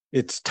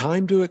It's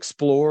time to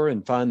explore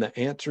and find the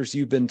answers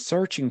you've been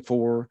searching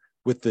for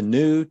with the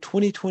new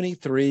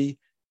 2023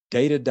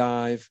 Data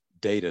Dive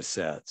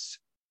datasets.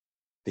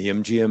 The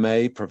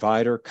MGMA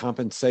Provider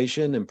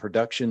Compensation and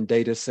Production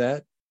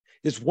Dataset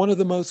is one of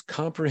the most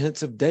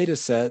comprehensive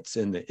datasets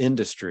in the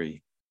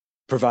industry,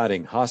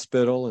 providing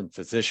hospital and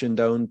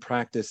physician-owned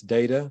practice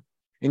data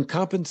and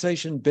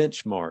compensation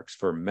benchmarks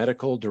for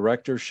medical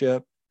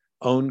directorship,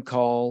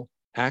 on-call,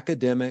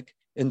 academic,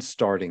 and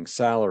starting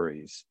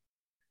salaries.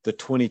 The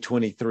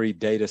 2023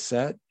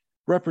 dataset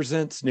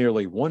represents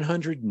nearly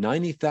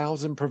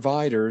 190,000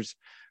 providers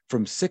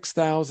from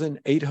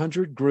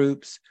 6,800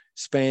 groups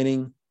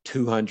spanning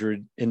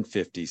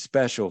 250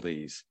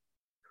 specialties.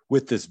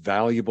 With this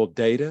valuable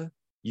data,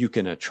 you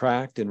can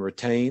attract and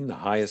retain the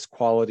highest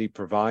quality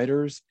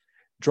providers,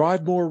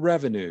 drive more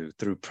revenue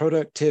through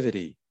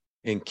productivity,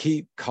 and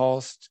keep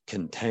costs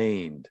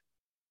contained.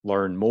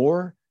 Learn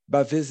more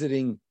by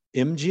visiting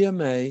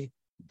mgma.com/datadive.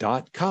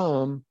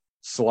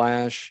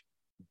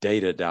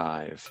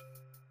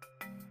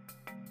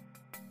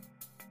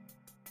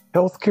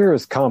 Healthcare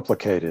is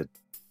complicated,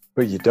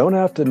 but you don't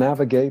have to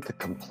navigate the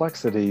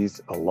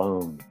complexities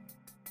alone.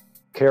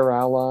 Care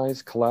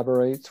Allies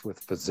collaborates with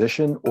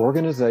physician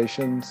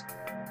organizations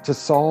to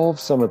solve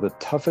some of the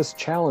toughest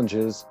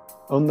challenges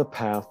on the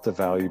path to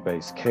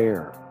value-based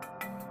care.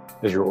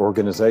 As your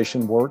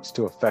organization works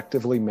to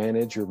effectively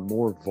manage your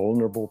more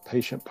vulnerable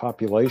patient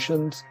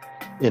populations,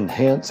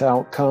 enhance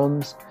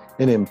outcomes,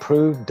 and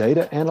improve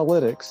data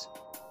analytics,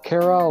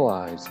 Care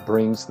Allies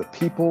brings the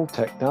people,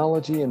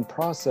 technology, and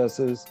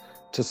processes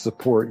to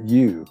support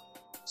you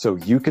so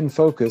you can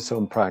focus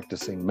on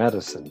practicing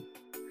medicine.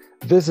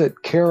 Visit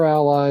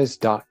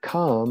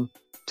careallies.com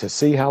to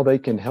see how they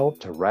can help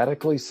to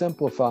radically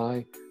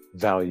simplify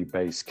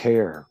value-based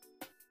care.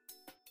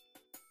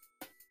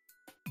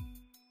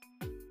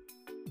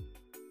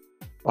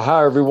 Well,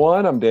 hi,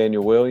 everyone. I'm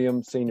Daniel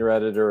Williams, Senior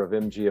Editor of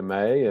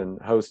MGMA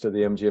and host of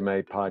the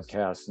MGMA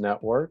Podcast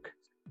Network.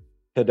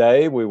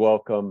 Today, we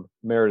welcome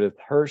Meredith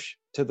Hirsch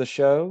to the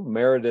show.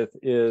 Meredith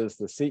is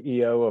the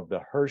CEO of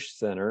the Hirsch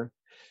Center,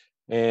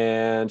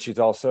 and she's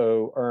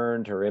also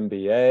earned her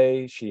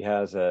MBA. She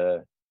has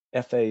a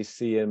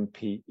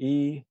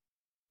FACMPE.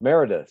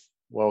 Meredith,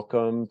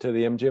 welcome to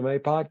the MGMA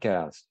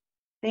Podcast.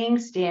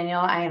 Thanks,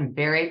 Daniel. I am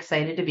very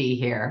excited to be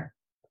here.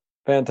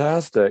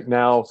 Fantastic.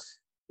 Now,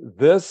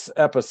 this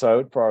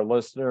episode for our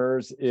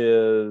listeners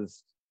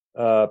is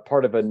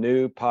part of a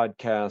new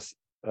podcast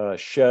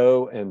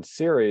show and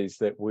series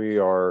that we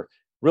are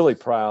really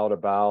proud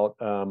about,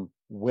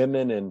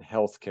 women in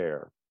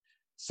healthcare.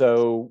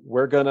 So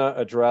we're going to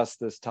address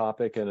this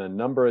topic in a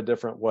number of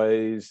different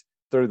ways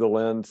through the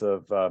lens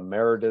of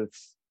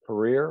Meredith's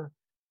career.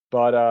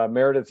 But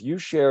Meredith, you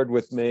shared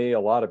with me a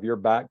lot of your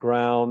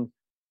background.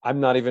 I'm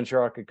not even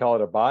sure I could call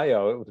it a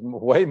bio. It was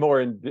way more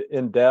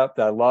in depth.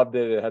 I loved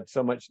it. It had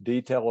so much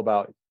detail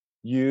about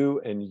you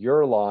and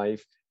your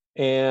life.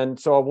 And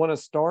so I want to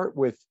start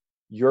with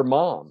your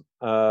mom.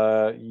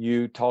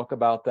 You talk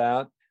about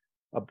that,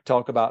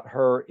 talk about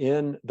her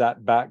in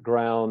that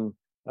background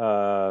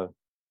bio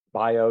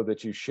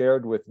that you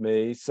shared with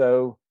me.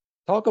 So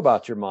talk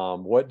about your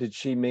mom. What did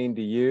she mean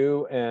to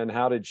you, and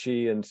how did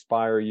she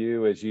inspire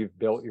you as you've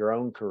built your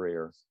own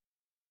career?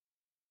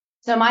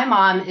 So my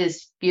mom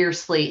is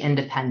fiercely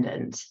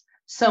independent,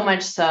 so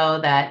much so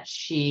that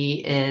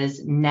she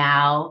is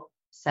now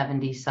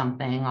 70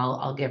 something.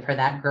 I'll give her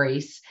that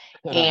grace.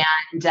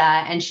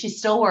 And she's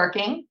still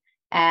working,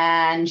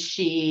 and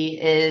she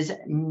is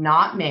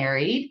not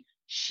married.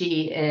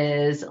 She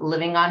is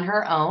living on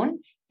her own,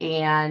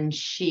 and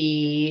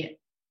she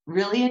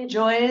really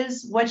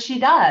enjoys what she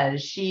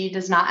does. She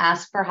does not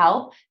ask for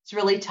help. It's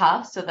really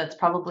tough. So that's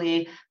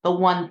probably the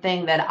one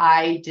thing that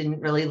I didn't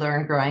really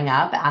learn growing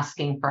up,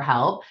 asking for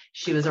help.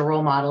 She was a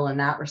role model in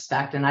that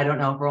respect. And I don't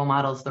know if role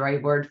model is the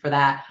right word for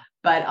that.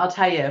 But I'll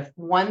tell you, if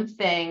one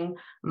thing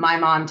my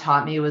mom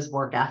taught me was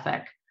work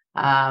ethic.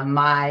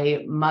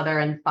 My mother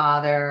and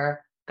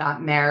father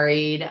got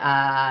married in,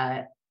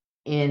 I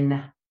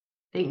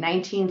think,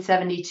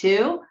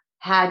 1972.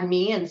 Had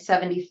me in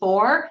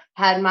 74,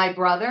 had my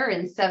brother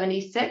in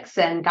 76,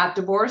 and got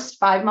divorced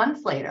 5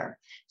 months later.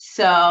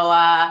 So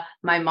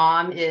my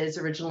mom is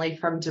originally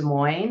from Des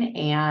Moines,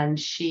 and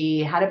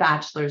she had a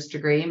bachelor's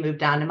degree, moved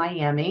down to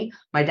Miami.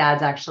 My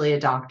dad's actually a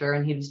doctor,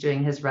 and he was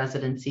doing his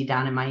residency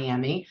down in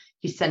Miami.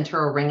 He sent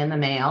her a ring in the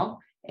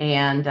mail,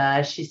 and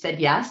she said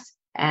yes.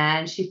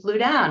 And she flew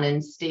down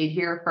and stayed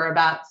here for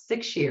about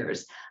 6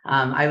 years.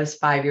 I was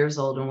 5 years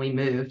old when we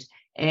moved.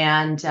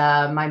 And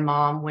my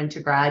mom went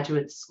to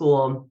graduate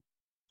school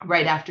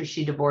right after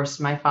she divorced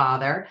my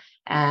father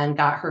and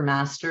got her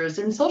master's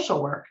in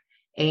social work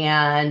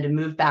and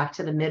moved back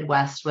to the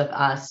Midwest with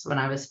us when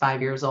I was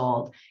 5 years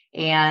old.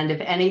 And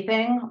if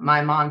anything,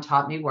 my mom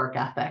taught me work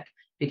ethic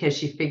because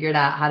she figured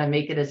out how to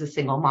make it as a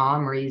single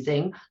mom,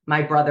 raising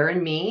my brother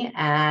and me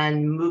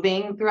and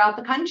moving throughout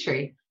the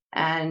country.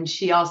 And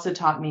she also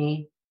taught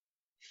me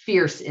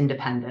fierce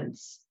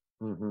independence.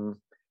 Mm-hmm.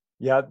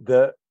 Yeah,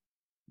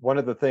 one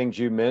of the things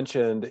you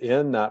mentioned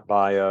in that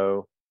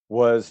bio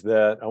was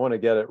that, I want to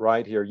get it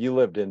right here, you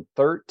lived in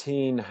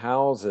 13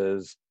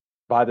 houses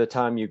by the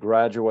time you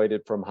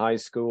graduated from high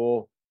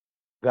school.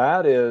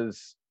 That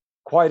is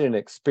quite an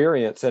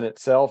experience in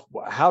itself.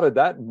 How did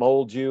that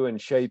mold you and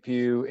shape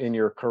you in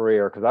your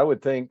career? Because I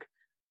would think,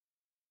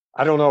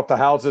 I don't know if the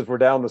houses were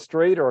down the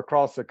street or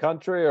across the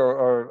country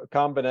or a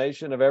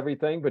combination of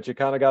everything, but you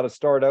kind of got to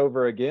start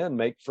over again,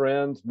 make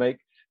friends,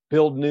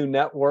 build new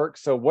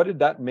networks. So what did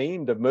that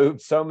mean to move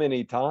so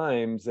many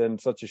times in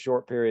such a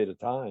short period of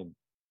time?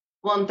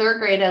 Well, in third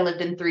grade, I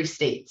lived in 3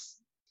 states.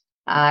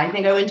 I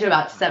think I went to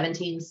about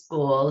 17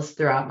 schools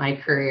throughout my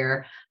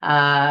career,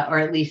 or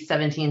at least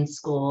 17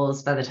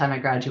 schools by the time I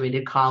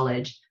graduated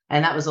college.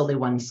 And that was only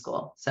one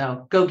school.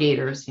 So go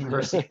Gators,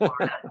 University of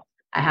Florida.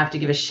 I have to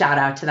give a shout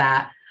out to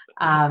that.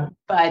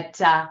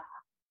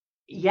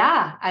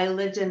 Yeah, I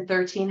lived in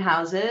 13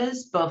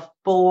 houses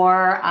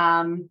before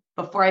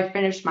I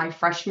finished my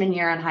freshman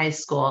year in high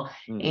school.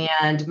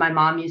 And my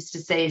mom used to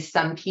say,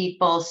 some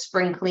people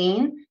spring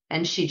clean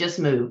and she just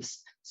moves.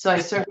 So I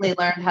certainly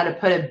learned how to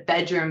put a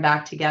bedroom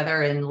back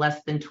together in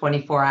less than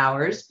 24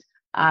 hours.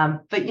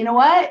 But you know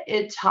what?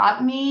 It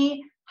taught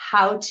me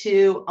how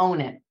to own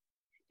it.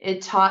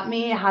 It taught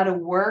me how to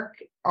work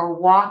or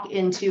walk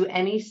into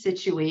any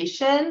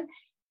situation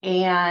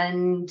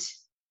and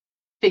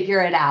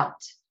figure it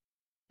out.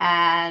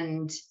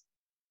 And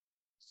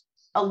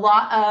a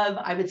lot of,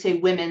 I would say,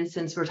 women,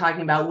 since we're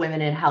talking about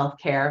women in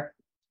healthcare,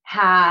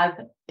 have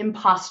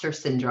imposter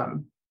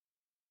syndrome.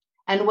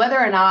 And whether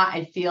or not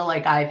I feel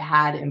like I've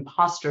had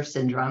imposter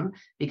syndrome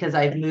because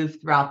I've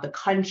moved throughout the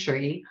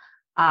country,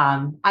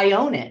 I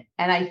own it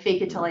and I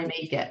fake it till I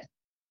make it.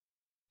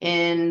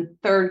 In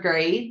third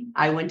grade,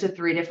 I went to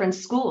 3 different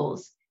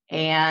schools,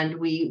 and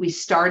we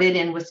started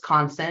in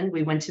Wisconsin,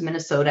 we went to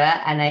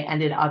Minnesota, and I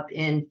ended up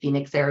in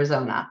Phoenix,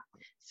 Arizona.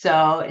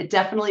 So it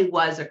definitely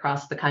was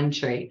across the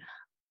country.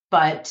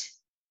 But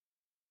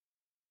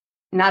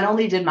not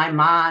only did my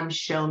mom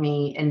show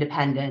me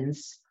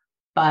independence,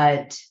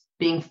 but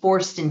being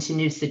forced into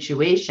new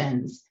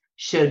situations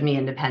showed me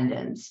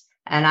independence.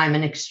 And I'm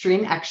an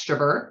extreme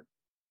extrovert.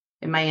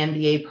 In my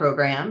MBA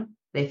program,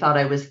 they thought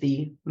I was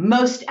the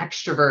most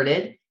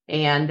extroverted,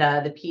 and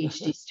the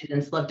PhD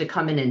students love to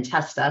come in and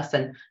test us.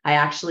 And I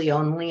actually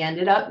only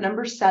ended up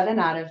number 7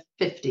 out of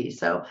 50.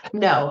 So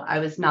no, I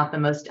was not the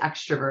most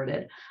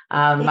extroverted.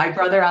 My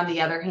brother, on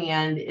the other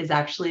hand, is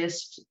actually an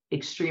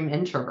extreme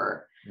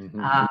introvert.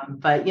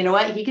 But you know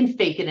what? He can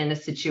fake it in a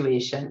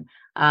situation.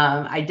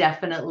 I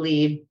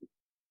definitely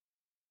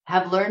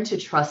have learned to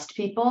trust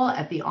people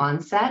at the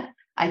onset.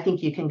 I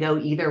think you can go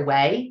either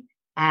way.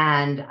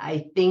 And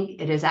I think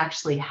it has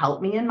actually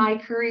helped me in my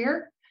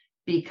career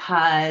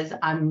because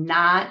I'm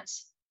not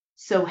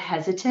so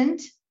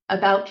hesitant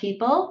about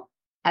people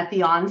at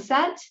the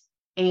onset.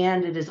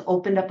 And it has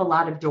opened up a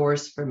lot of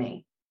doors for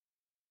me.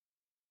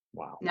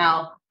 Wow.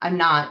 Now, I'm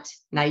not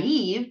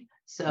naive.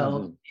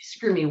 So you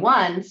screw me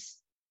once,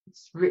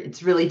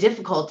 it's really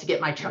difficult to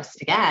get my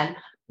trust again.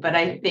 But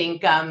I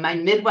think my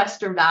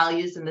Midwestern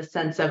values, in the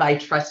sense of I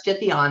trust you at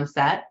the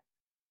onset,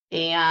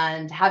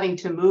 and having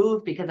to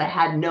move because I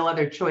had no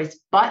other choice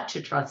but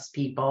to trust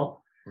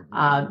people,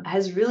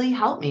 has really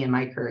helped me in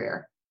my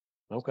career.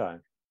 Okay.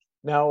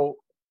 Now,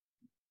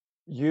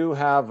 you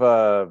have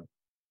a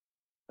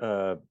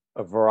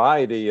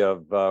variety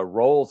of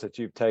roles that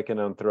you've taken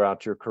on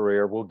throughout your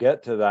career. We'll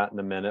get to that in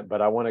a minute,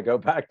 but I want to go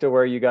back to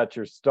where you got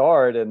your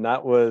start, and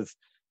that was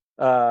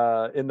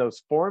in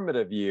those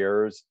formative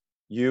years.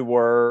 You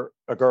were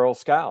a Girl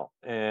Scout,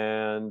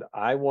 and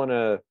I want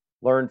to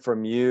learn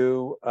from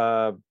you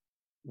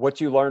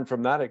what you learned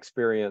from that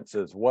experience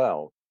as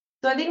well.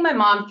 So I think my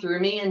mom threw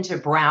me into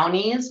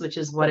brownies, which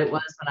is what it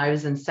was when I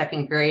was in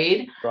second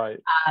grade. Right.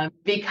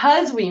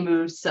 Because we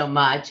moved so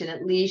much, and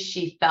at least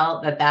she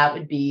felt that that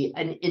would be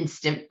an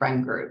instant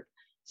friend group.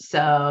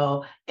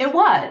 So it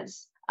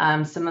was.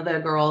 Some of the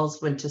girls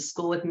went to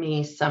school with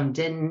me, some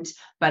didn't,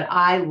 but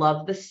I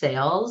love the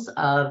sales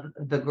of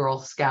the Girl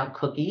Scout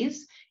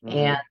cookies.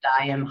 And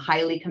I am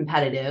highly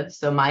competitive.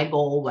 So my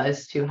goal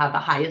was to have the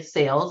highest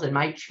sales in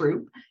my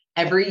troop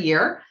every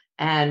year.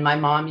 And my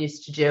mom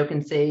used to joke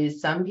and say,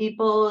 some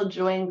people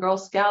join Girl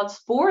Scouts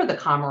for the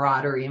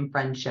camaraderie and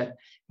friendship.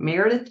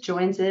 Meredith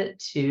joins it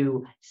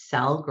to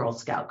sell Girl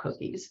Scout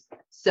cookies.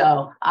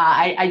 So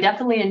I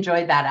definitely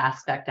enjoyed that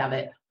aspect of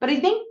it. But I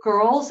think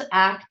girls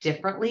act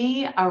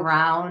differently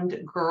around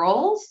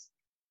girls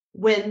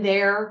when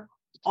they're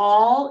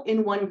all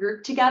in one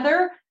group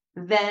together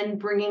than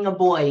bringing a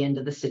boy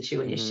into the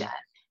situation.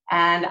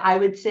 And I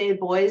would say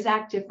boys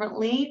act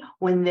differently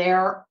when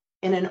they're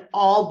in an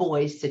all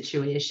boys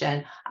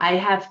situation. I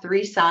have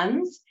 3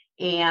 sons,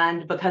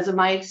 and because of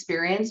my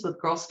experience with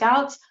Girl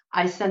Scouts,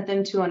 I sent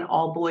them to an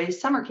all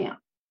boys summer camp.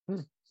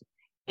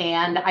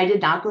 And I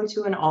did not go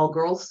to an all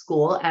girls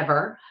school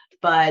ever,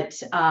 but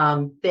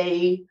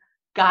they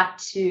got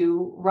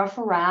to rough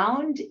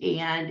around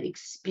and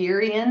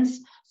experience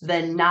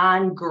the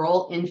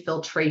non-girl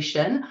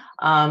infiltration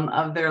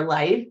of their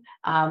life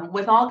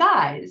with all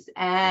guys.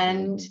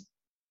 And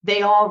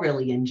they all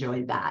really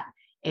enjoyed that.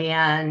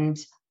 And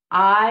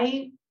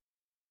I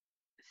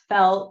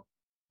felt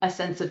a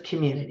sense of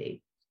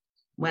community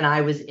when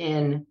I was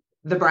in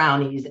the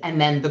Brownies and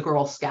then the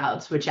Girl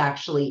Scouts, which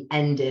actually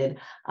ended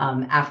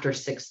after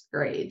 6th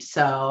grade.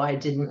 So I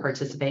didn't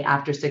participate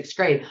after 6th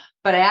grade,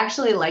 but I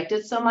actually liked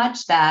it so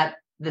much that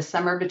the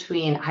summer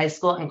between high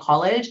school and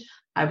college,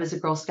 I was a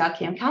Girl Scout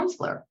camp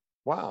counselor.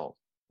 Wow,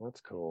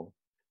 that's cool.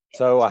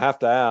 So I have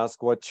to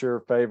ask, what's your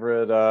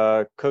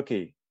favorite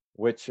cookie?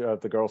 Which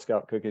of the Girl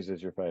Scout cookies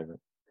is your favorite?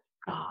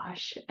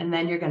 Gosh, and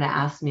then you're going to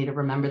ask me to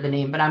remember the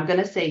name, but I'm going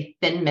to say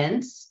Thin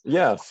Mints.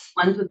 Yes.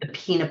 Ones with the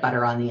peanut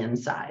butter on the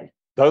inside.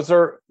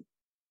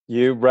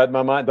 You read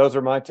my mind. Those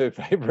are my two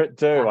favorite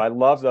too. Yeah. I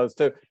love those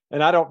too.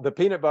 And the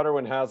peanut butter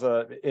one has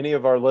any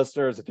of our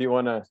listeners, if you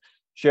want to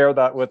share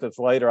that with us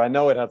later. I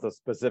know it has a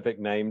specific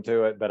name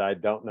to it, but I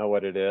don't know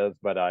what it is.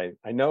 But I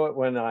know it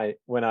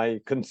when I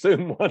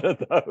consume one of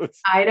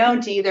those. I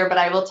don't either, but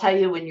I will tell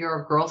you, when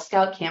you're a Girl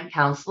Scout camp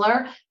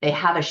counselor, they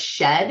have a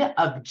shed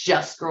of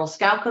just Girl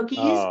Scout cookies,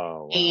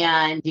 Oh, wow.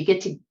 and you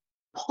get to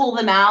pull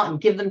them out and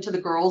give them to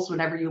the girls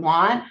whenever you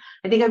want.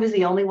 I think I was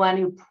the only one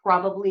who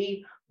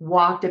probably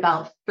walked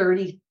about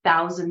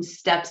 30,000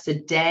 steps a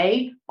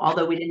day,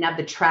 although we didn't have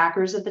the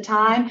trackers at the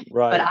time.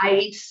 Right. But I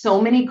ate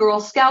so many Girl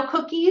Scout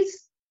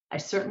cookies, I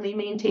certainly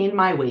maintained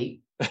my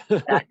weight.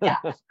 Yeah,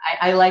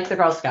 I like the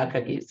Girl Scout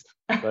cookies.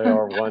 They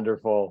are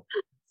wonderful.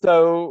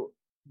 So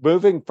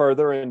moving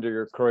further into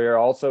your career,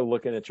 also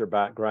looking at your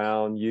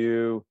background,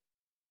 you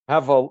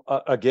have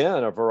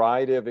again a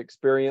variety of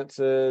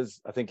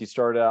experiences. I think you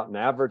started out in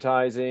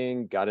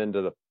advertising, got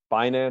into the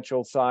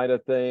financial side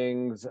of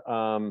things.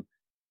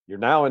 You're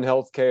now in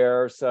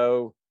healthcare.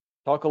 So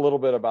talk a little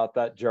bit about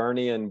that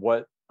journey and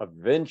what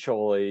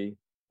eventually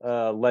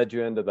led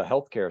you into the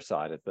healthcare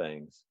side of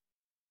things.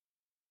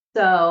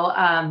 So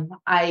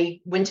I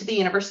went to the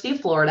University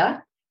of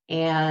Florida,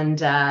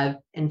 and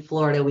in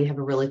Florida, we have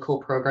a really cool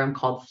program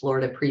called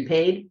Florida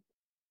Prepaid.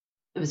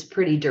 It was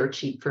pretty dirt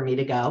cheap for me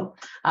to go.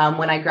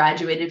 When I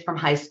graduated from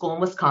high school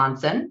in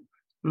Wisconsin,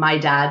 my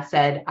dad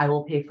said, I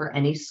will pay for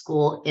any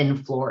school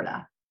in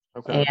Florida.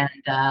 Okay.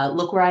 And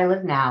look where I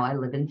live now. I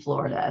live in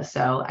Florida.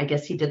 So I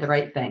guess he did the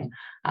right thing.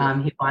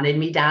 He wanted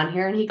me down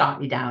here, and he got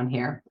me down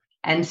here.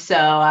 And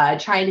so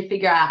trying to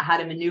figure out how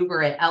to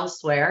maneuver it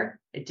elsewhere,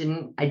 I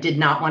did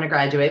not want to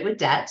graduate with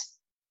debt.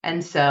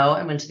 And so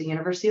I went to the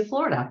University of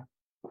Florida.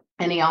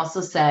 And he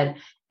also said,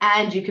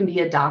 and you can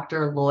be a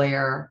doctor,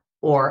 lawyer,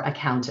 or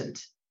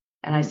accountant.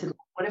 And I said,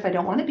 what if I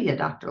don't want to be a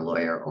doctor,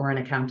 lawyer, or an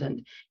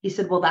accountant? He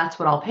said, well, that's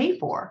what I'll pay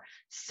for.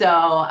 So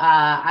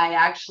I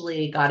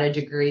actually got a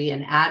degree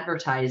in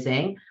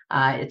advertising.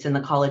 It's in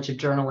the College of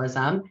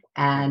Journalism.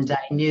 And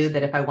I knew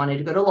that if I wanted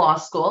to go to law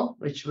school,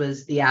 which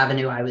was the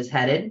avenue I was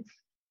headed,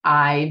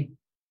 I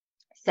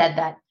said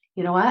that,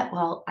 you know what,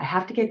 well, I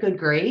have to get good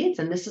grades,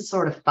 and this is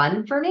sort of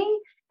fun for me,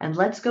 and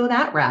let's go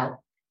that route.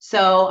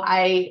 So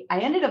I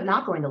ended up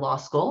not going to law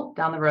school.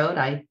 Down the road,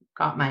 I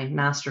got my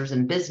master's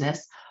in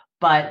business,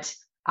 but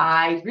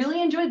I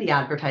really enjoyed the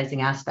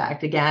advertising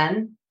aspect.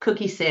 Again,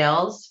 cookie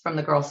sales from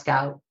the Girl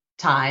Scout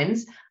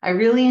times. I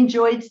really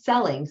enjoyed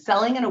selling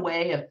in a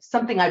way of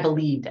something I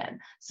believed in,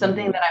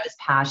 something that I was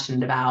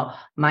passionate about.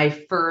 My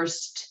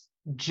first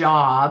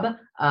job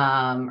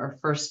or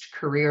first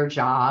career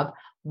job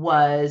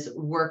was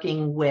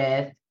working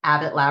with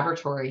Abbott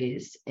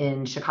Laboratories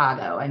in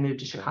Chicago. I moved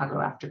to Chicago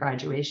after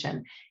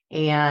graduation,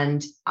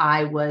 and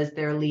I was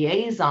their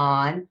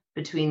liaison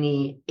between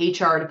the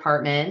HR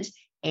department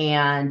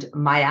and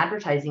my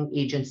advertising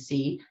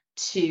agency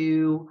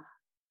to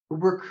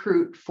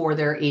recruit for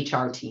their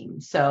HR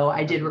team. So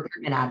I did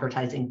recruitment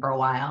advertising for a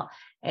while,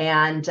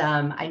 and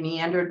I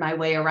meandered my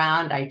way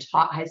around. I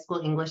taught high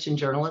school English and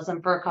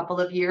journalism for a couple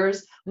of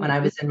years when I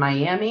was in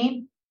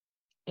Miami.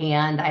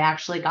 And I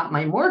actually got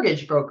my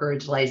mortgage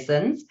brokerage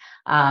license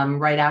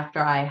right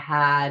after I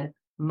had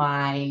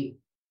my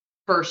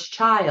first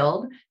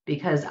child,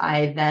 because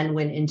I then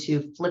went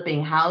into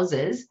flipping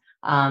houses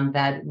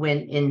that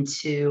went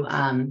into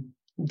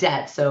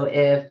debt. So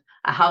if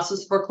a house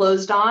was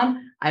foreclosed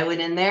on, I went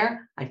in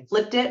there, I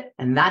flipped it,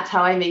 and that's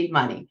how I made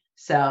money.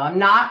 So I'm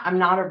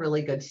not a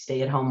really good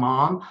stay-at-home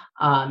mom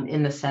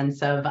in the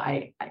sense of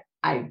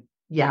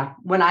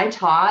when I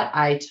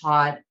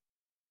taught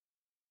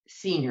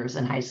seniors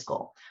in high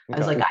school. Okay. I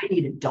was like, I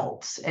need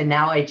adults. And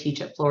now I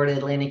teach at Florida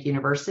Atlantic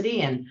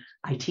University, and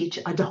I teach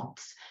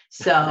adults.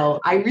 So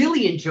I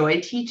really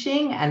enjoy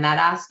teaching and that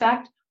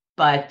aspect,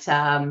 but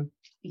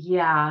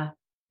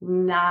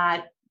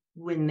not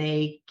when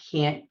they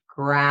can't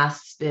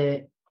grasp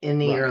it in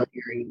the earlier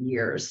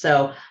years.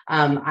 So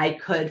I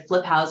could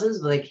flip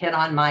houses with a kid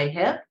on my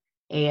hip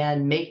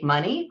and make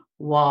money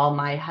while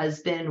my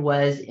husband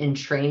was in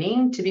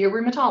training to be a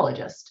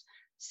rheumatologist.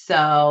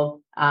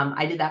 So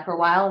I did that for a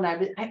while, and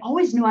I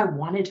always knew I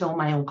wanted to own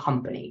my own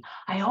company.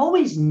 I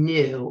always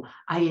knew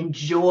I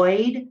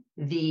enjoyed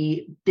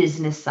the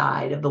business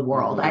side of the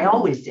world. I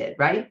always did,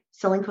 right?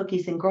 Selling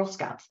cookies and Girl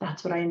Scouts.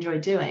 That's what I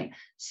enjoyed doing.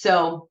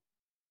 So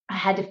I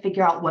had to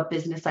figure out what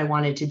business I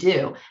wanted to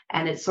do.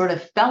 And it sort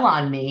of fell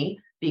on me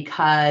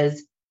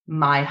because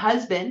my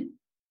husband,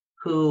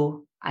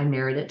 who I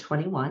married at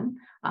 21,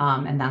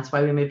 And that's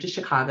why we moved to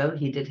Chicago.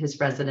 He did his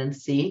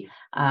residency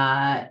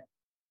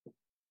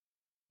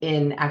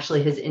in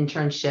actually his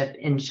internship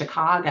in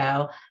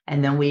Chicago.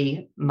 And then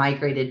we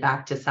migrated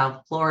back to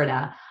South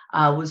Florida,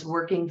 was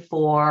working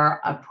for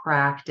a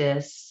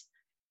practice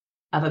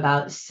of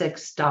about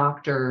 6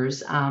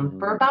 doctors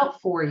for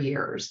about 4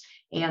 years.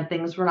 And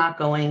things were not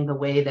going the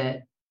way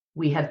that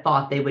we had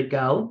thought they would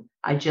go.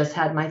 I just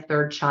had my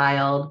 3rd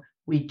child.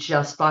 We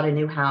just bought a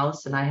new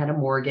house and I had a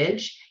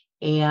mortgage.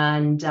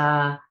 And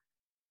I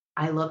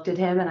looked at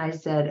him and I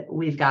said,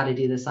 we've got to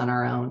do this on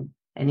our own.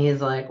 And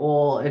he's like,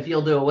 well, if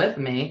you'll do it with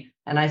me.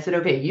 And I said,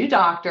 okay, you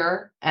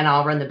doctor and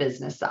I'll run the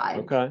business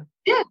side. Okay.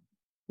 Yeah.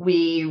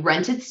 We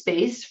rented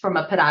space from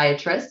a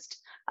podiatrist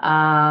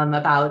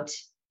about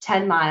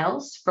 10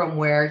 miles from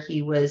where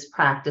he was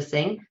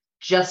practicing,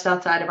 just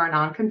outside of our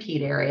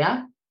non-compete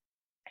area.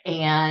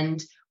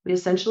 And we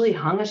essentially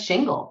hung a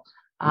shingle.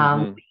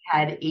 We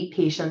had 8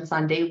 patients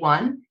on day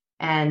 1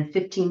 and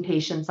 15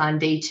 patients on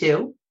day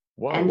 2.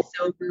 Whoa. And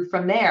so grew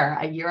from there.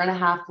 A year and a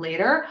half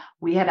later,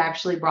 we had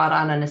actually brought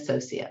on an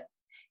associate.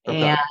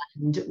 Okay.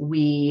 And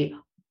we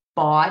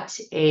bought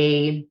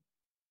a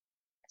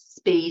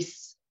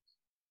space,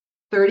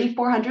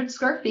 3,400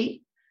 square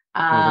feet.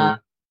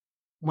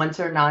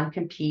 Once our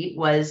non-compete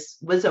was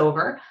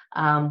over,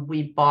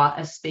 we bought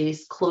a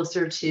space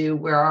closer to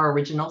where our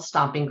original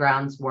stomping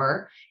grounds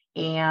were,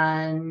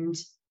 and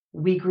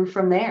we grew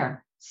from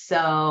there.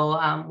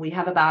 So we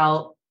have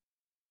about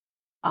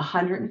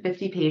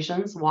 150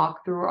 patients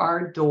walk through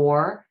our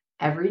door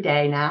every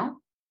day now.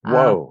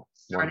 Whoa.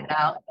 Started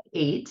out at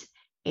 8,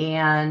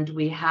 and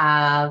we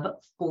have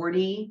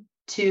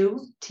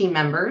 42 team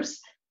members,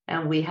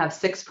 and we have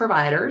 6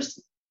 providers,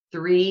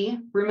 3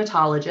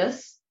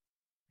 rheumatologists,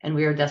 and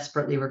we are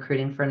desperately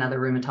recruiting for another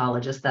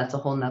rheumatologist. That's a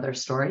whole nother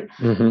story.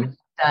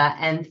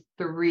 And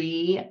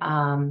 3,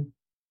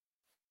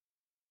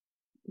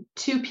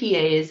 2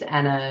 PAs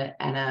and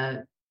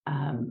a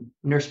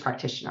nurse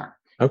practitioner.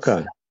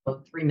 Okay.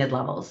 So 3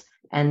 mid-levels.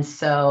 And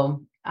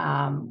so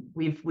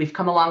we've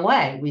come a long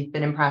way. We've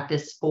been in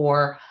practice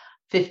for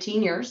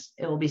 15 years.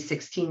 It will be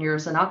 16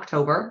 years in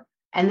October.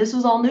 And this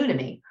was all new to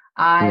me.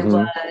 I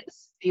was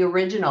the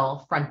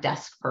original front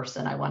desk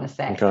person, I want to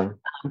say,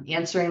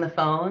 answering the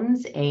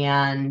phones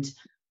and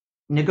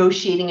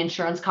negotiating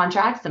insurance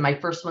contracts. And my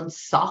first one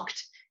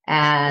sucked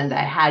and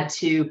I had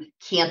to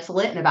cancel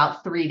it in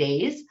about 3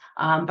 days.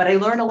 But I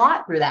learned a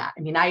lot through that.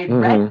 I mean, I had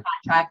read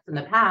contracts in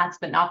the past,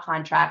 but not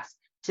contracts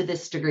to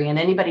this degree. And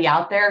anybody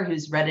out there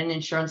who's read an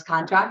insurance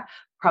contract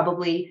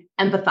probably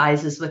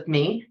empathizes with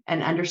me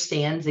and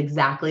understands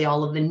exactly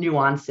all of the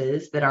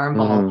nuances that are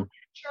involved in an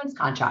insurance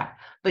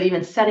contract. But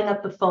even setting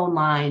up the phone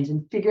lines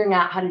and figuring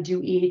out how to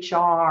do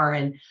EHR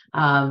and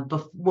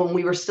when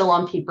we were still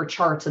on paper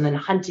charts and then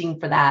hunting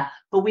for that.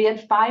 But we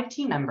had 5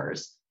 team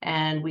members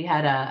and we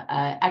had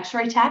a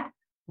X-ray tech,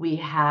 we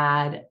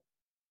had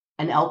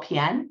an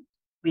LPN,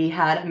 we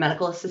had a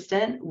medical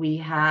assistant, we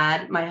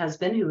had my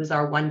husband, who was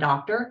our one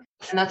doctor,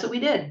 and that's what we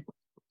did.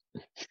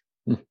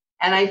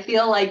 And I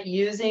feel like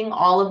using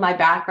all of my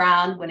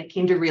background when it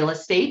came to real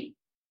estate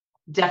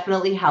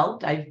definitely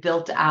helped. I've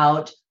built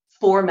out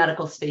 4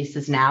 medical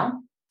spaces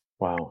now.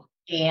 Wow.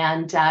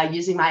 And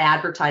using my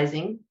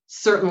advertising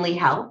certainly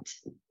helped.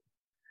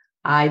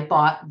 I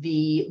bought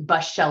the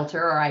bus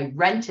shelter, or I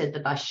rented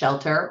the bus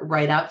shelter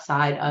right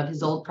outside of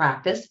his old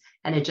practice.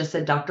 And it just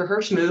said, Dr.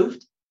 Hirsch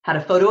moved, had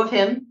a photo of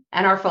him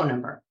and our phone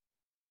number.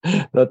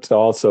 That's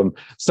awesome.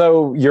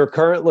 So you're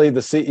currently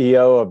the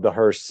CEO of the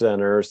Hirsch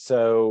Center.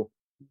 So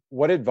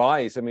what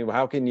advice? I mean,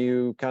 how can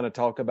you kind of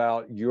talk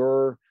about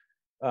your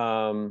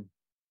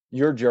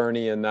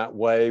journey in that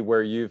way,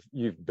 where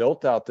you've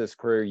built out this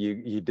career?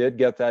 You did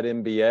get that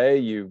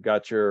MBA. You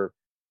got your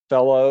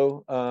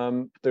fellow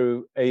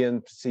through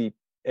ACMPE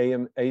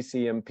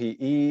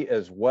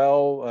as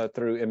well,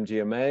 through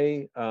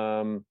MGMA,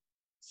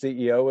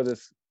 CEO of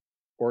this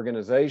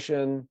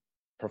organization,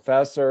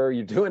 professor.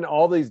 You're doing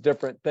all these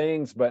different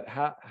things, but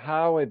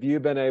how have you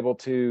been able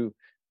to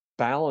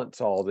balance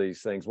all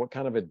these things? What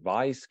kind of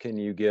advice can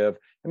you give?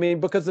 I mean,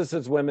 because this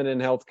is women in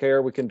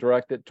healthcare, we can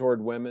direct it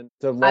toward women.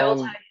 It's a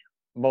long,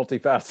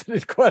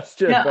 multifaceted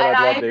question. No, but and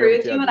I'd love I to agree hear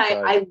with you. what And you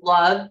have to say. I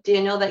love,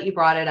 Daniel, that you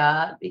brought it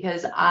up,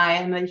 because I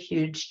am a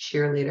huge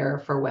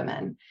cheerleader for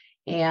women.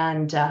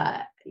 And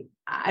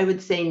I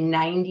would say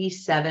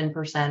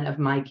 97% of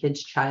my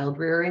kids' child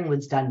rearing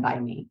was done by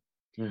me.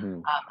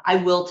 I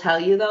will tell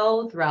you,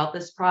 though, throughout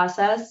this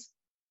process,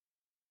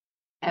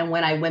 and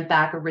when I went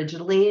back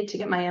originally to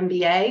get my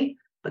MBA,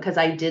 because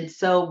I did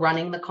so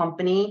running the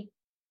company,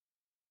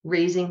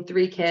 raising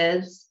 3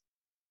 kids,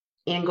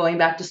 and going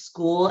back to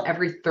school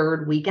every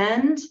 3rd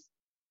weekend,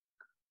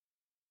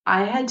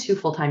 I had 2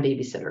 full-time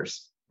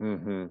babysitters.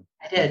 I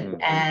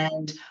did.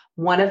 And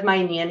one of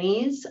my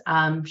nannies,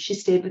 she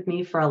stayed with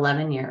me for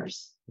 11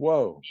 years.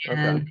 Whoa. Okay.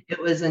 And it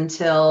was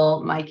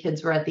until my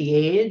kids were at the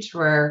age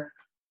where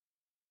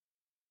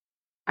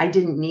I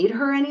didn't need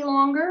her any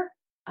longer.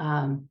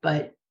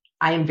 But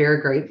I am very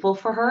grateful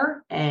for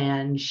her.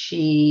 And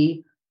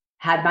she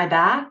had my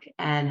back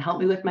and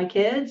helped me with my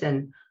kids.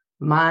 And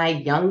My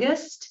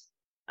youngest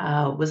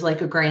was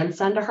like a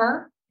grandson to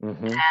her.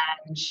 Mm-hmm.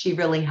 And she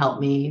really helped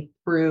me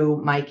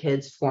through my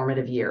kids'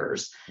 formative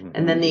years. Mm-hmm.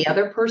 And then the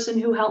other person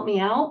who helped me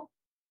out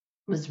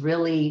was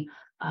really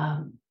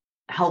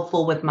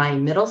helpful with my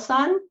middle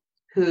son,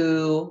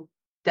 who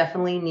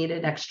definitely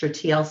needed extra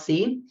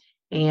TLC.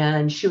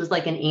 And she was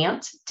like an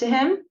aunt to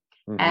him.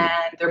 Mm-hmm.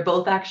 And they're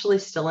both actually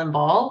still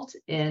involved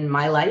in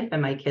my life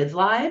and my kids'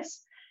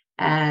 lives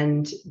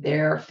and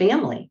their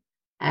family.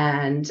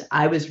 And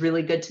I was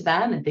really good to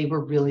them, and they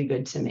were really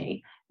good to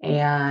me.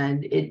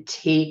 And it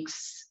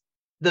takes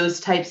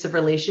those types of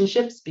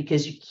relationships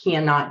because you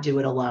cannot do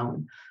it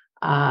alone.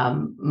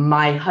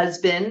 My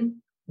husband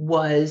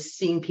was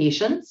seeing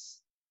patients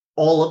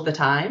all of the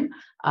time.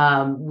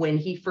 When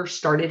he first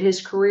started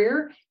his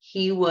career,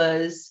 he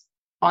was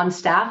on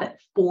staff at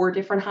 4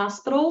 different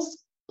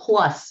hospitals,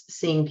 plus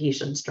seeing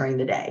patients during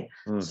the day.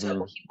 Mm-hmm.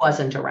 So he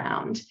wasn't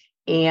around.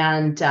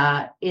 And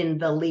in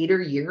the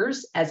later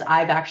years, as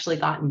I've actually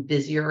gotten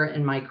busier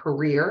in my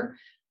career,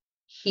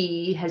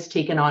 he has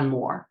taken on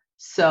more.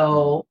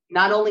 So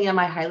not only am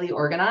I highly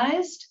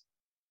organized,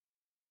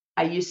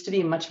 I used to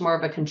be much more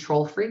of a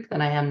control freak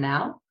than I am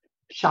now,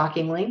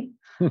 shockingly.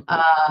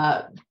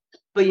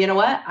 But you know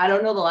what? I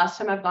don't know the last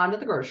time I've gone to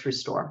the grocery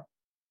store.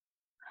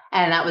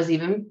 And that was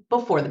even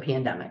before the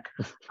pandemic.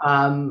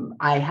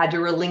 I had to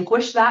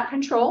relinquish that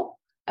control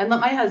and let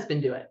my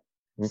husband do it.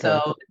 Okay.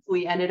 So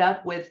we ended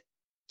up with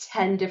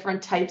 10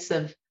 different types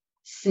of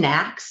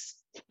snacks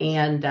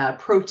and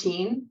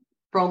protein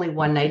for only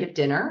one night of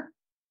dinner.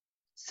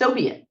 So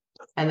be it.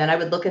 And then I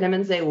would look at him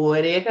and say,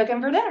 what are you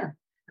cooking for dinner?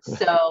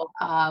 So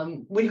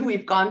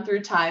we've gone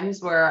through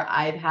times where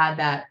I've had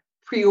that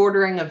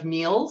pre-ordering of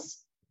meals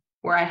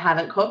where I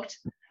haven't cooked.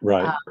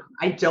 Right.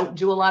 I don't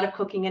do a lot of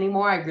cooking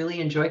anymore. I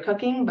really enjoy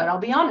cooking, but I'll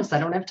be honest, I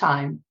don't have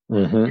time.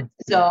 Mm-hmm.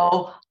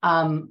 So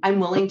I'm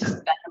willing to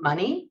spend the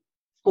money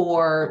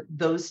for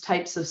those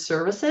types of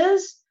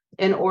services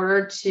in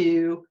order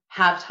to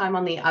have time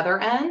on the other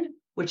end,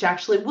 which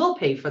actually will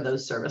pay for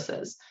those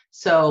services.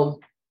 So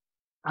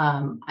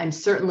I'm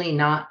certainly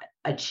not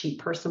a cheap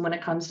person when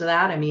it comes to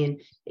that. I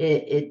mean,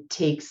 it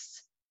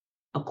takes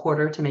a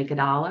quarter to make a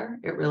dollar.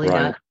 It really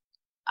does.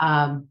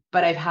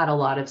 But I've had a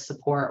lot of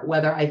support,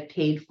 whether I've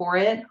paid for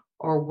it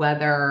or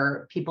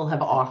whether people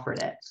have offered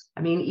it.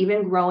 I mean,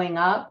 even growing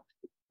up,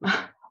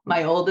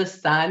 my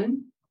oldest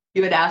son,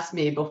 you had asked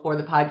me before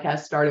the podcast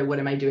started, what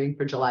am I doing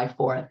for July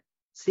 4th?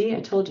 See,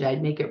 I told you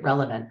I'd make it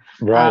relevant.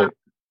 Right.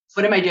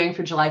 What am I doing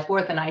for July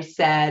 4th? And I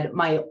said,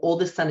 my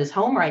oldest son is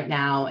home right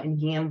now, and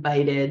he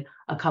invited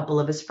a couple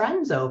of his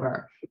friends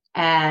over.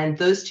 And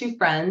those 2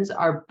 friends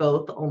are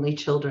both only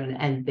children,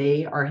 and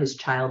they are his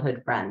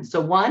childhood friends. So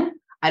one,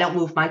 I don't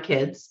move my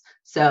kids.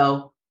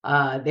 So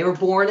they were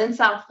born in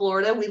South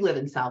Florida. We live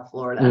in South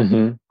Florida.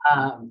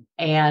 Mm-hmm.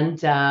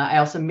 And I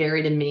also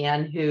married a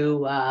man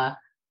who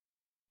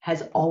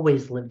has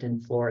always lived in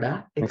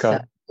Florida,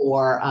 except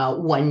for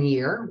 1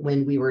 year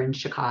when we were in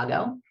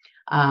Chicago.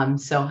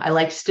 So I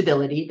like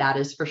stability, that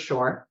is for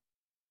sure.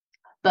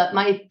 But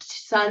my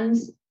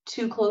son's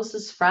 2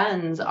 closest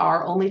friends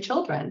are only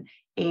children,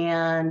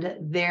 and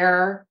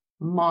their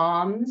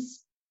moms,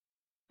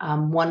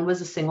 one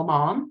was a single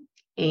mom,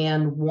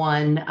 and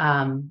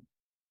one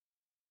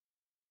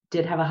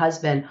did have a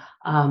husband,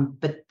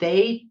 but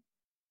they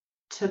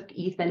took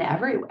Ethan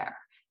everywhere.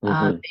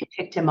 Mm-hmm. They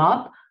picked him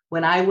up.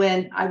 When I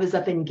was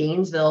up in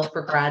Gainesville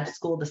for grad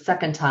school the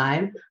second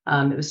time.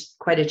 It was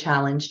quite a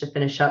challenge to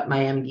finish up my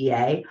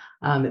MBA.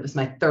 It was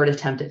my 3rd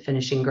attempt at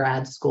finishing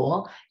grad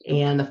school.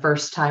 And the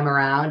first time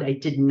around, I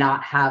did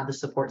not have the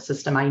support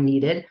system I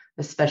needed,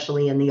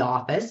 especially in the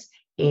office.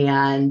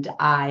 And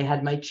I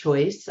had my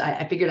choice.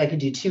 I figured I could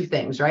do 2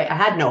 things, right? I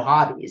had no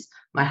hobbies.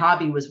 My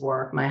hobby was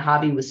work. My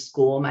hobby was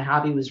school. My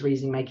hobby was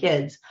raising my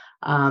kids.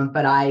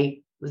 But I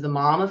was the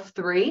mom of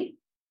 3,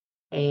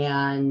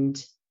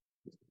 and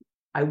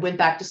I went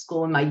back to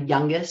school when my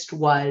youngest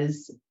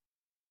was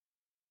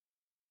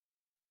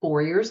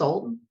 4 years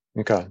old.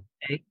 Okay.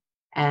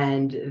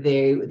 And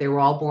they were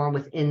all born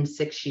within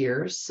 6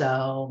 years.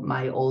 So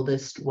my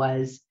oldest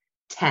was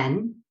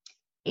 10.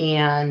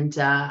 And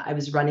I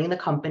was running the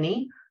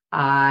company.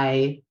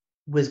 I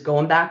was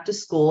going back to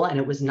school, and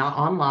it was not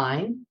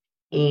online.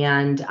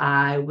 And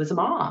I was a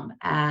mom.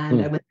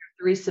 And I went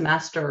through 3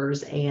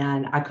 semesters,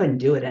 and I couldn't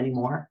do it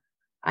anymore.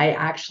 I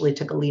actually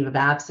took a leave of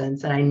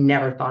absence, and I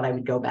never thought I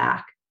would go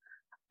back.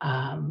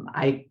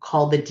 I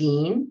called the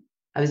dean.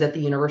 I was at the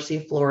University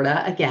of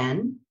Florida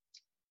again,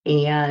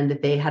 and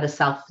they had a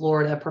South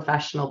Florida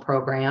professional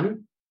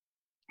program.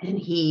 And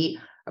he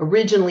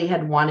originally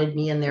had wanted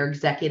me in their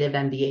executive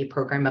MBA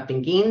program up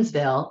in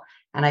Gainesville.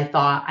 And I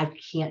thought, I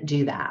can't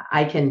do that.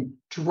 I can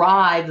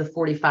drive the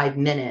 45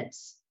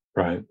 minutes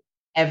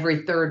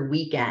every 3rd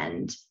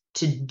weekend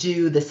to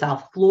do the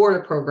South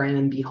Florida program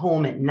and be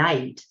home at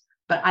night.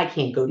 But I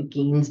can't go to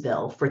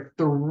Gainesville for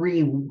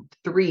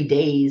three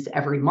days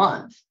every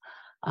month.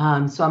 So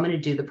I'm going to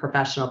do the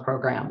professional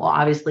program. Well,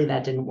 obviously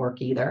that didn't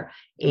work either.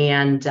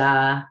 And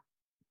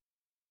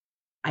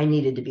I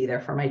needed to be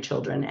there for my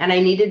children, and I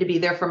needed to be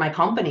there for my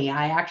company.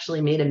 I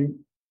actually made a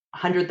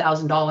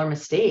 $100,000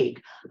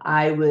 mistake.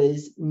 I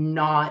was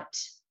not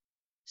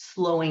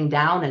slowing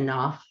down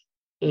enough,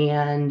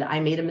 and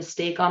I made a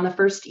mistake on the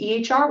first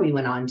EHR we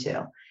went on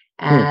to.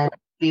 And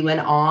we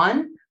went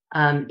on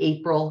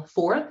April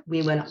 4th,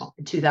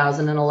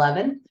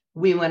 2011.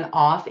 We went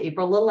off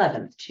April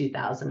 11th,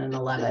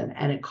 2011,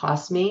 and it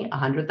cost me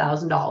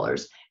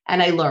 $100,000.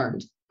 And I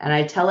learned, and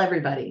I tell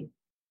everybody,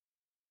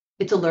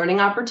 it's a learning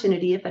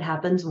opportunity if it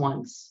happens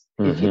once.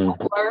 If you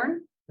don't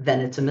learn, then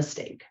it's a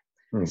mistake.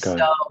 Okay.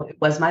 So it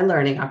was my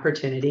learning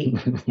opportunity.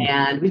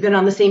 And we've been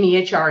on the same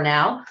EHR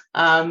now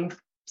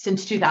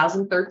since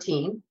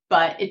 2013,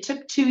 but it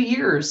took 2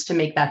 years to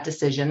make that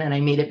decision, and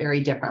I made it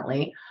very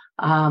differently.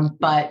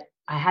 But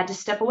I had to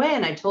step away,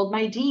 and I told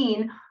my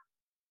dean,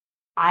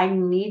 I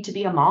need to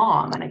be a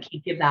mom, and I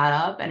can't give that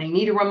up, and I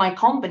need to run my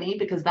company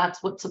because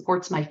that's what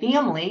supports my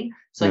family.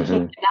 So I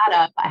can't give that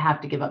up. I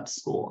have to give up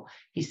school.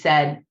 He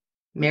said,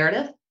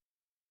 Meredith,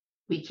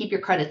 we keep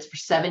your credits for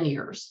 7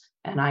 years.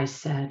 And I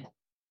said,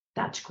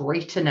 that's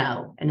great to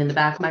know. And in the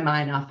back of my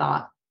mind, I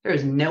thought, there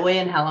is no way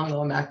in hell I'm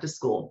going back to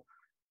school.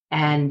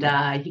 And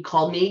he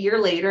called me a year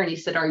later and he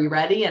said, are you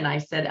ready? And I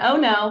said, oh,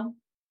 no.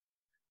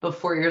 But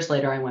 4 years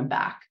later, I went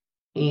back.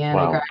 And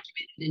I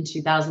graduated in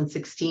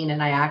 2016.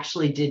 And I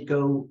actually did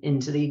go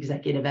into the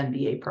executive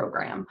MBA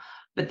program.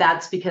 But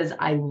that's because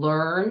I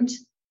learned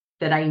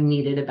that I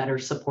needed a better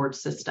support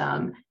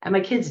system. And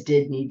my kids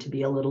did need to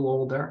be a little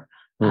older.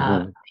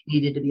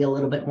 Needed to be a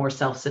little bit more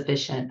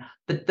self-sufficient.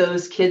 But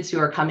those kids who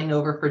are coming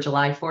over for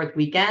July 4th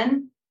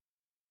weekend,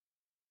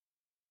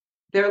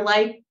 they're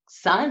like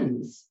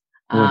sons.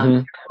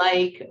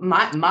 Like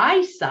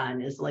my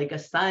son is like a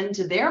son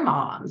to their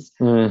moms.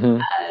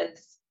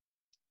 Because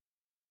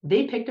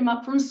they picked him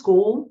up from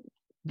school.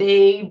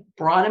 They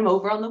brought him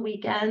over on the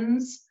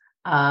weekends.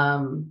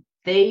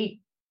 They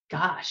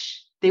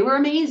were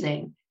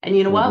amazing. And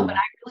you know what? When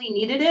I really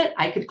needed it,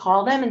 I could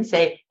call them and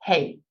say,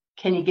 hey,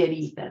 can you get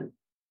Ethan?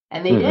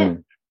 And they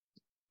did.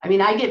 I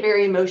mean, I get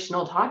very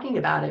emotional talking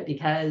about it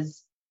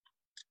because,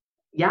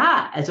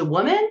 as a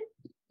woman,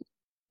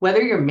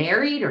 whether you're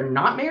married or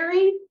not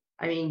married,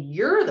 I mean,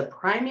 you're the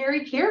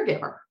primary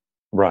caregiver.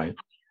 Right.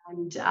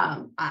 And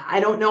I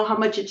don't know how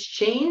much it's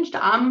changed.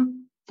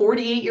 I'm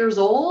 48 years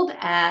old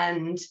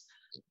and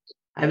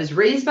I was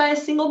raised by a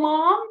single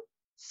mom,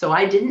 so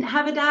I didn't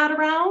have a dad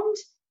around.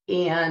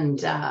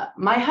 And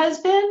my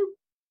husband,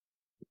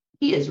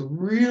 he has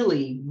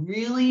really,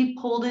 really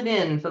pulled it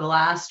in for the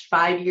last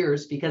 5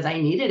 years because I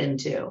needed him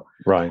to.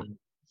 Right.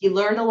 He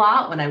learned a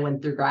lot when I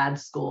went through grad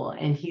school,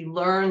 and he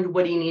learned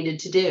what he needed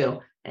to do.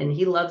 And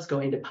he loves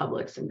going to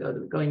Publix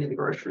and going to the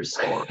grocery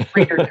store,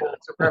 Trader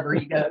Joe's, or wherever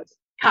he goes,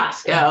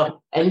 Costco.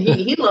 And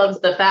he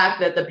loves the fact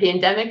that the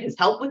pandemic has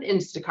helped with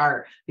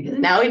Instacart because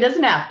now he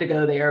doesn't have to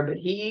go there, but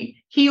he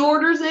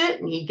orders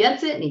it and he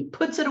gets it and he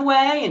puts it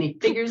away and he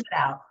figures it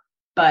out.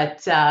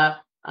 But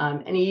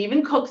and he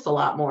even cooks a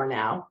lot more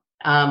now.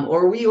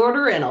 Or we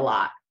order in a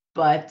lot,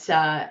 but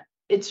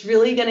it's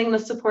really getting the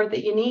support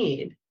that you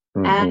need.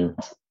 And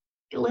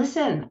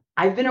listen,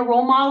 I've been a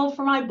role model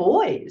for my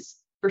boys,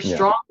 for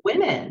strong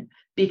women,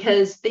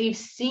 because they've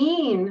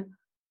seen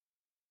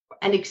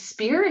and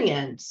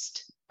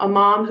experienced a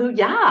mom who,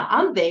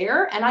 I'm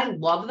there. And I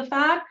love the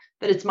fact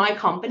that it's my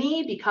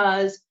company,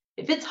 because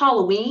if it's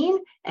Halloween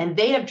and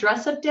they have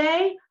dress up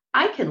day,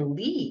 I can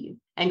leave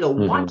and go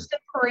watch the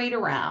parade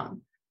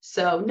around.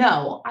 So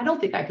no, I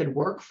don't think I could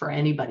work for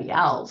anybody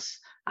else.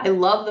 I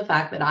love the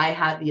fact that I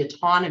have the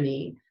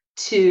autonomy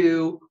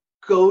to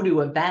go to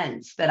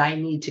events that I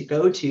need to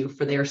go to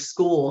for their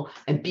school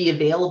and be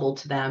available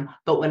to them.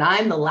 But when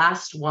I'm the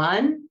last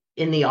one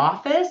in the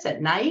office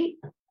at night,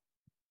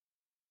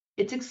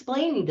 it's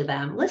explaining to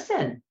them,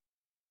 listen,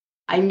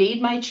 I made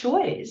my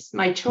choice.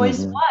 My choice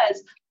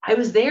was, I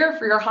was there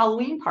for your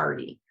Halloween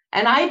party.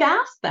 And I've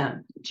asked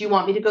them, do you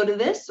want me to go to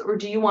this or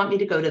do you want me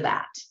to go to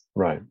that?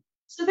 Right.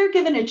 So they're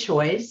given a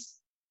choice.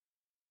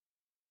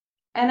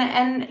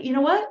 And you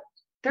know what?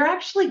 They're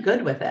actually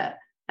good with it.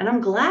 And I'm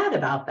glad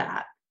about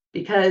that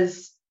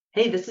because,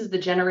 hey, this is the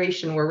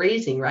generation we're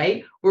raising,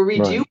 right? Where we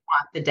do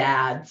want the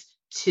dads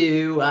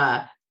to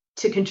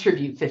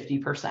contribute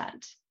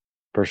 50%.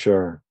 For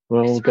sure.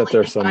 Well, we'll get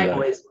there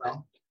someday.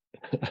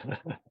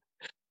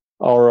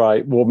 All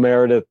right. Well,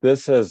 Meredith,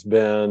 this has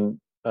been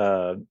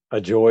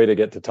a joy to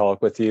get to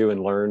talk with you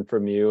and learn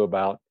from you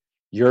about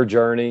your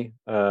journey,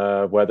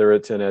 whether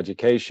it's in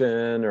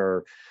education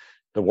or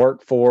the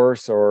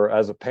workforce or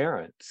as a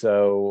parent.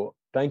 So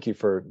thank you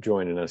for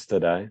joining us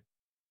today.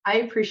 I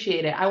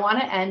appreciate it. I want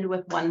to end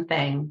with one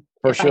thing.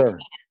 For sure.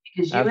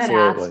 Because you had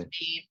asked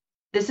me,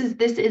 this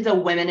is a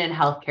women in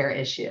healthcare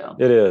issue.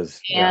 It is.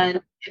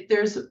 And if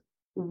there's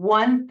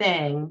one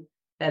thing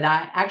that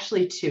I'm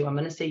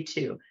going to say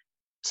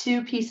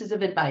two pieces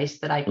of advice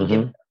that I can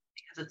give,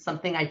 because it's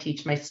something I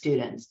teach my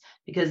students,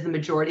 because the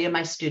majority of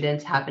my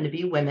students happen to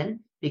be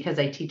women, because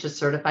I teach a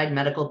certified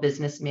medical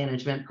business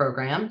management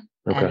program.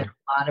 And there are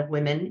a lot of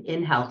women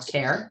in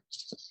healthcare.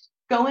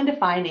 Go into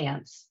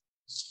finance,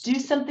 do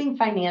something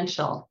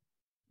financial.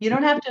 You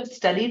don't have to have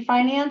studied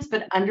finance,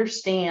 but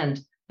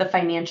understand the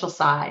financial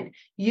side.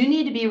 You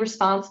need to be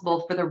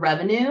responsible for the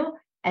revenue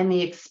and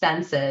the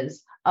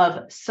expenses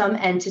of some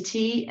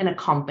entity in a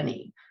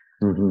company.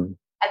 Mm-hmm.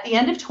 At the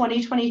end of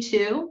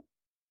 2022,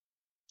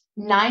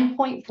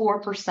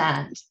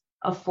 9.4%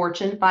 of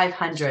Fortune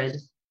 500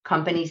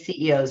 company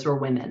CEOs were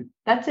women.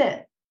 That's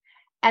it.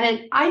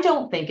 And I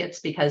don't think it's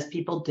because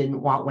people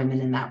didn't want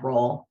women in that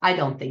role. I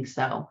don't think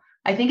so.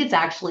 I think it's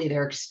actually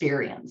their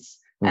experience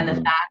and the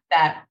fact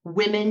that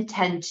women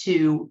tend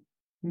to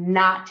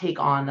not take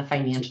on the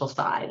financial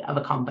side of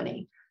a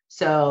company.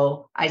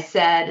 So I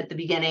said at the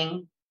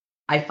beginning,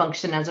 I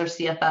function as our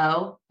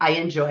CFO. I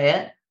enjoy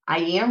it. I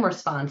am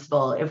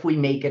responsible if we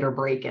make it or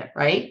break it,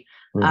 right?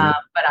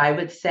 But I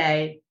would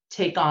say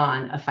take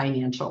on a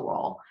financial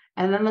role.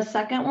 And then the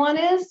second one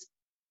is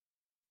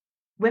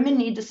women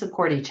need to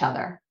support each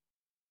other.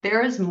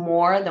 There is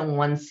more than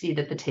one seat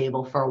at the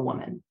table for a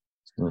woman.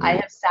 I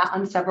have sat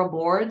on several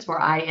boards where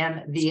I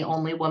am the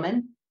only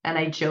woman, and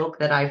I joke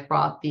that I've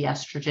brought the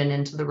estrogen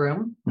into the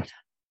room.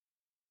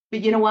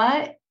 But you know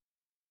what?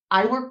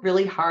 I work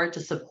really hard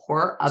to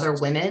support other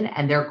women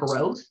and their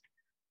growth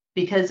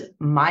because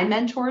my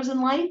mentors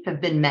in life have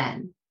been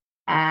men.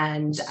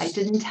 And I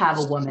didn't have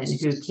a woman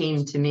who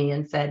came to me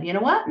and said, you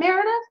know what,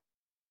 Meredith,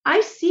 I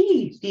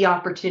see the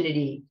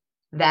opportunity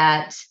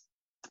that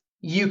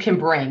you can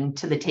bring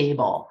to the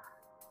table.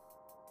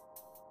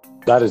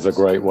 That is a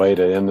great way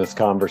to end this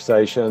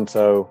conversation.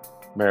 So,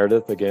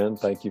 Meredith, again,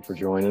 thank you for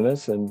joining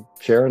us and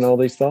sharing all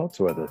these thoughts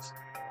with us.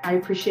 I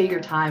appreciate your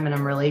time, and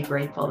I'm really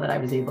grateful that I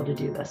was able to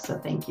do this. So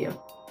thank you.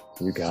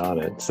 You got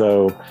it.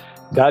 So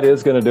that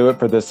is going to do it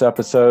for this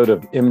episode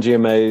of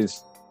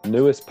MGMA's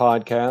newest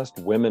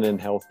podcast, Women in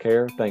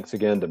Healthcare. Thanks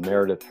again to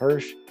Meredith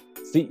Hirsch,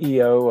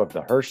 CEO of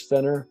the Hirsch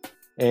Center.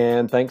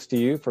 And thanks to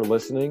you for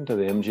listening to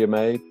the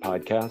MGMA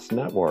Podcast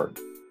Network.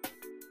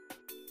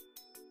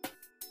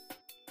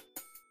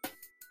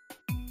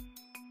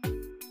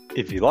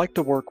 If you like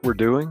the work we're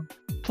doing,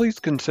 please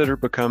consider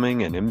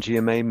becoming an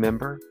MGMA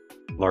member.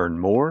 Learn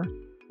more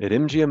at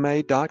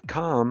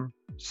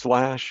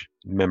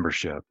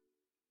mgma.com/membership.